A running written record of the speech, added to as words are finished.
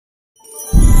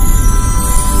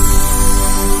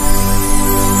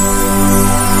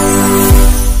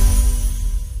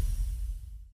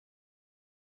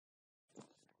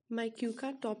My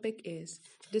QCAT topic is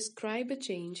describe a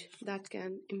change that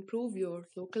can improve your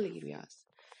local areas.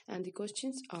 And the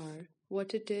questions are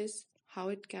what it is, how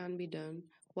it can be done,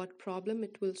 what problem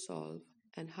it will solve,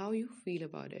 and how you feel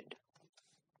about it.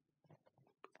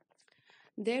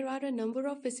 There are a number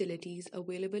of facilities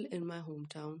available in my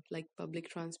hometown, like public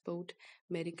transport,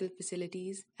 medical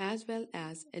facilities, as well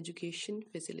as education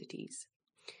facilities.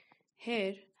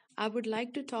 Here, I would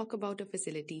like to talk about a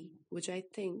facility which I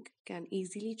think can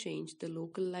easily change the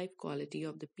local life quality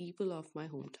of the people of my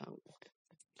hometown.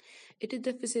 It is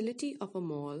the facility of a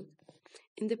mall.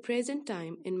 In the present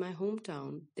time in my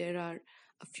hometown, there are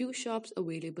a few shops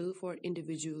available for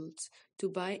individuals to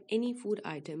buy any food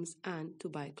items and to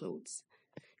buy clothes.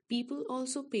 People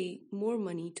also pay more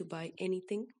money to buy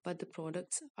anything, but the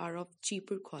products are of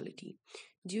cheaper quality.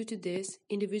 Due to this,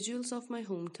 individuals of my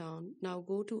hometown now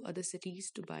go to other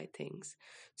cities to buy things.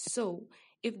 So,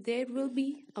 if there will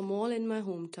be a mall in my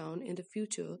hometown in the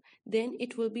future, then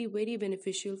it will be very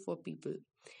beneficial for people.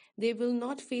 They will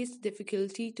not face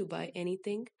difficulty to buy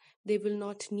anything. They will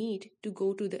not need to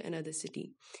go to the another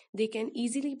city. They can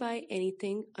easily buy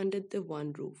anything under the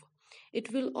one roof.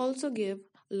 It will also give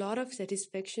a lot of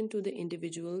satisfaction to the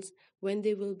individuals when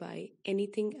they will buy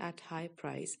anything at high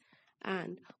price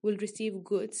and will receive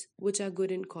goods which are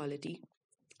good in quality.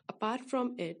 Apart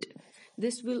from it,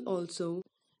 this will also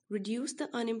reduce the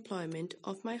unemployment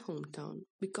of my hometown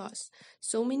because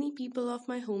so many people of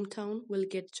my hometown will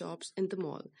get jobs in the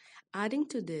mall. Adding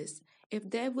to this, if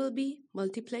there will be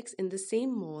multiplex in the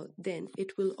same mall, then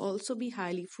it will also be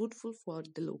highly fruitful for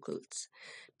the locals.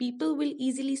 People will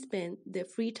easily spend their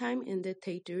free time in the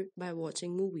theater by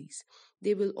watching movies.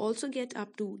 They will also get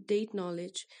up to date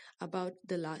knowledge about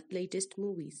the latest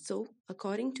movies. So,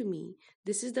 according to me,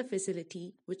 this is the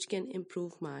facility which can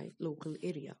improve my local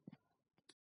area.